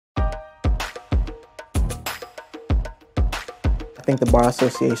I think the Bar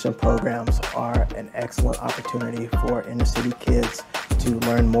Association programs are an excellent opportunity for inner city kids to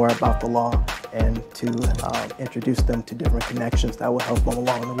learn more about the law and to introduce them to different connections that will help them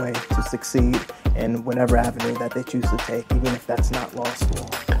along the way to succeed in whatever avenue that they choose to take, even if that's not law school.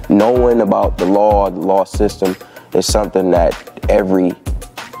 Knowing about the law system is something that every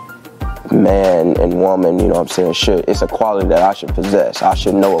man and woman, you know what I'm saying, it's a quality that I should possess. I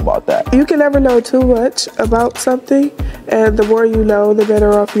should know about that. You can never know too much about something, and the more you know, the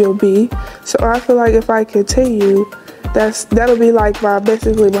better off you'll be. So I feel like if I continue, that'll be like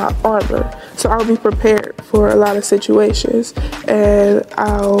basically my armor. So I'll be prepared for a lot of situations, and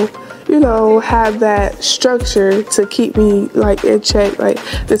I'll, have that structure to keep me like in check, like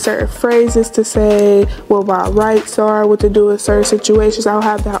the certain phrases to say, what my rights are, what to do in certain situations. I'll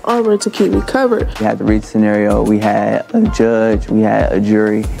have that armor to keep me covered. We had to read the scenario, we had a judge, we had a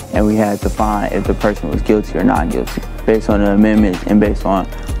jury, and we had to find if the person was guilty or not guilty, based on the amendments and based on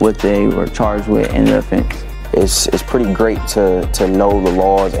what they were charged with in the offense. It's pretty great to know the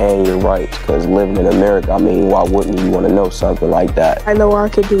laws and your rights, because living in America, I mean, why wouldn't you want to know something like that? I know I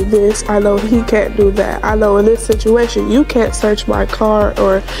can do this, I know he can't do that. I know in this situation, you can't search my car,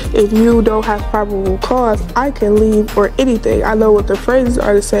 or if you don't have probable cause, I can leave or anything. I know what the phrases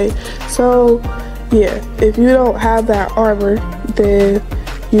are to say. So, yeah, if you don't have that armor, then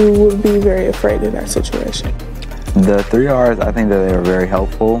you would be very afraid in that situation. The 3 R's, I think that they were very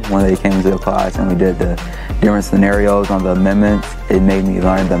helpful when they came to the class and we did the different scenarios on the amendments. It made me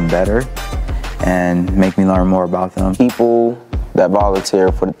learn them better and make me learn more about them. People that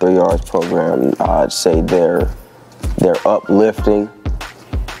volunteer for the 3 R's program, I'd say they're uplifting,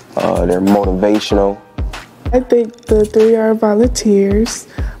 they're motivational. I think the 3 R volunteers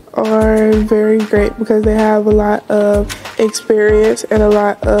are very great because they have a lot of experience and a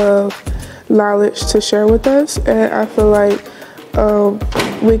lot of knowledge to share with us, and I feel like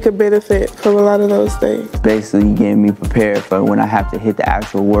we could benefit from a lot of those things. Basically getting me prepared for when I have to hit the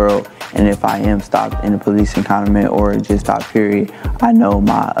actual world, and if I am stopped in a police encounterment or just stopped period, I know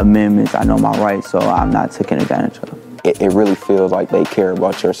my amendments, I know my rights, so I'm not taken advantage of. It really feels like they care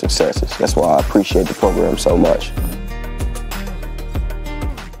about your successes. That's why I appreciate the program so much.